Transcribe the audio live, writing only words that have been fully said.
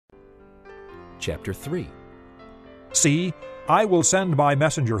chapter 3. See, I will send my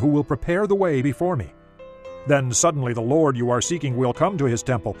messenger who will prepare the way before me. Then suddenly the Lord you are seeking will come to his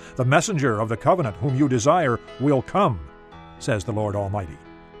temple. The messenger of the covenant whom you desire will come, says the Lord Almighty.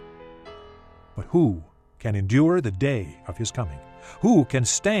 But who can endure the day of his coming? Who can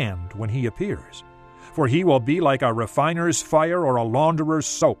stand when he appears? For he will be like a refiner's fire or a launderer's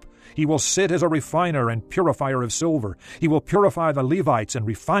soap. He will sit as a refiner and purifier of silver. He will purify the Levites and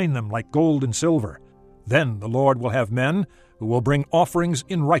refine them like gold and silver. Then the Lord will have men who will bring offerings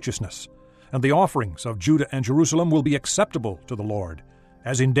in righteousness, and the offerings of Judah and Jerusalem will be acceptable to the Lord,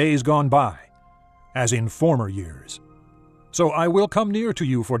 as in days gone by, as in former years. So I will come near to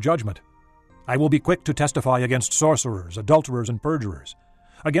you for judgment. I will be quick to testify against sorcerers, adulterers, and perjurers,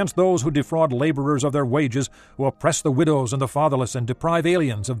 against those who defraud laborers of their wages, who oppress the widows and the fatherless, and deprive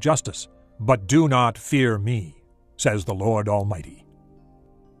aliens of justice. But do not fear me, says the Lord Almighty.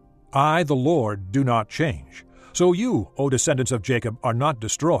 I, the Lord, do not change. So you, O descendants of Jacob, are not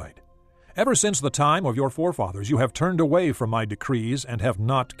destroyed. Ever since the time of your forefathers you have turned away from my decrees and have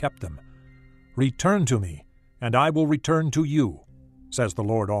not kept them. Return to me, and I will return to you, says the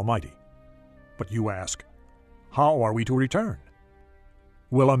Lord Almighty. But you ask, how are we to return?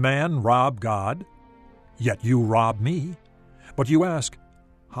 Will a man rob God? Yet you rob me. But you ask,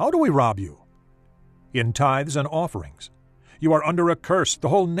 how do we rob you? In tithes and offerings. You are under a curse, the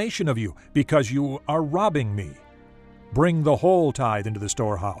whole nation of you, because you are robbing me. Bring the whole tithe into the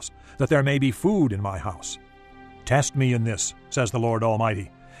storehouse, that there may be food in my house. Test me in this, says the Lord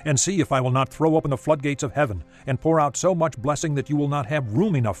Almighty, and see if I will not throw open the floodgates of heaven and pour out so much blessing that you will not have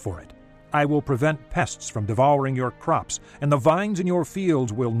room enough for it. I will prevent pests from devouring your crops, and the vines in your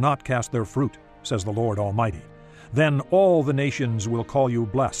fields will not cast their fruit, says the Lord Almighty. Then all the nations will call you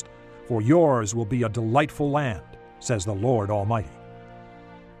blessed, for yours will be a delightful land, says the Lord Almighty.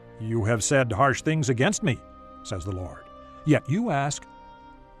 You have said harsh things against me, says the Lord. Yet you ask,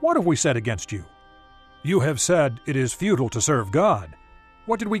 what have we said against you? You have said it is futile to serve God.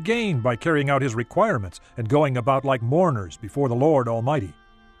 What did we gain by carrying out his requirements and going about like mourners before the Lord Almighty?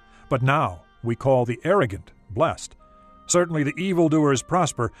 But now we call the arrogant blessed. Certainly the evildoers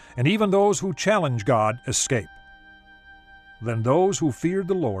prosper, and even those who challenge God escape. Then those who feared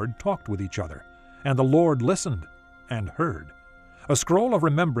the Lord talked with each other, and the Lord listened and heard. A scroll of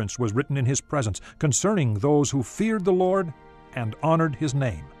remembrance was written in his presence concerning those who feared the Lord and honored his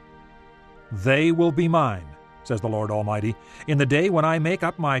name. They will be mine, says the Lord Almighty, in the day when I make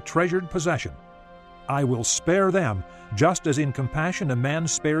up my treasured possession. I will spare them, just as in compassion a man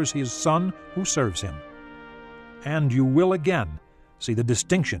spares his son who serves him. And you will again see the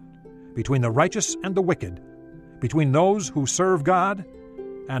distinction between the righteous and the wicked, between those who serve God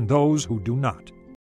and those who do not.